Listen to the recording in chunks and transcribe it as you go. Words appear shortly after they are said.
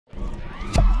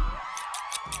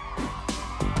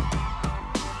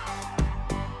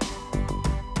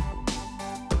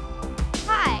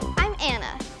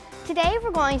Today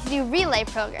we're going to do relay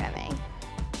programming.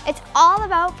 It's all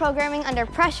about programming under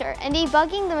pressure and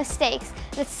debugging the mistakes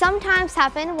that sometimes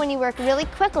happen when you work really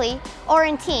quickly or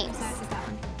in teams.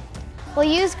 We'll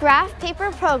use graph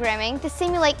paper programming to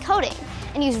simulate coding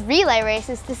and use relay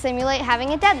races to simulate having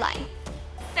a deadline.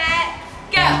 Set,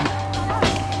 go!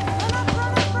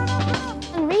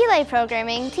 In relay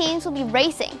programming, teams will be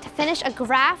racing to finish a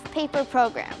graph paper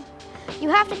program. You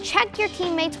have to check your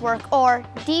teammates' work or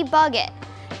debug it.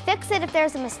 Fix it if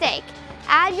there's a mistake,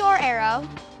 add your arrow,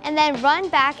 and then run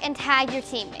back and tag your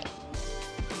teammate.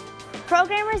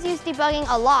 Programmers use debugging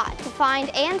a lot to find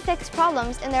and fix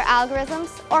problems in their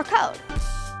algorithms or code.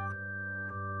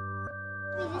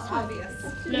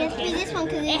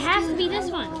 It has to be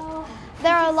this one.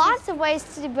 There are lots of ways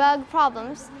to debug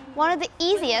problems. One of the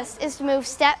easiest is to move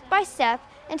step by step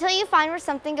until you find where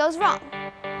something goes wrong.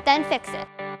 Then fix it.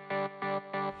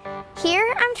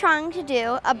 Here I'm trying to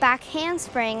do a back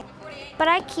handspring, but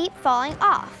I keep falling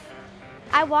off.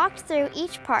 I walked through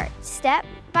each part, step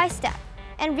by step,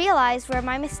 and realized where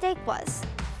my mistake was.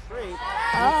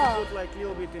 Put like a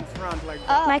little bit in front like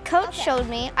that. My coach showed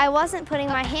me I wasn't putting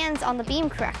my hands on the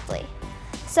beam correctly.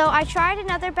 So I tried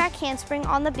another back handspring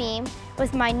on the beam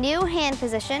with my new hand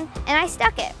position, and I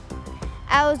stuck it.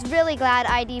 I was really glad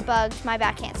I debugged my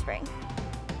back handspring.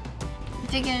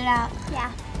 Figured it out.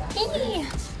 Yeah.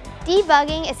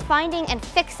 Debugging is finding and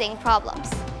fixing problems.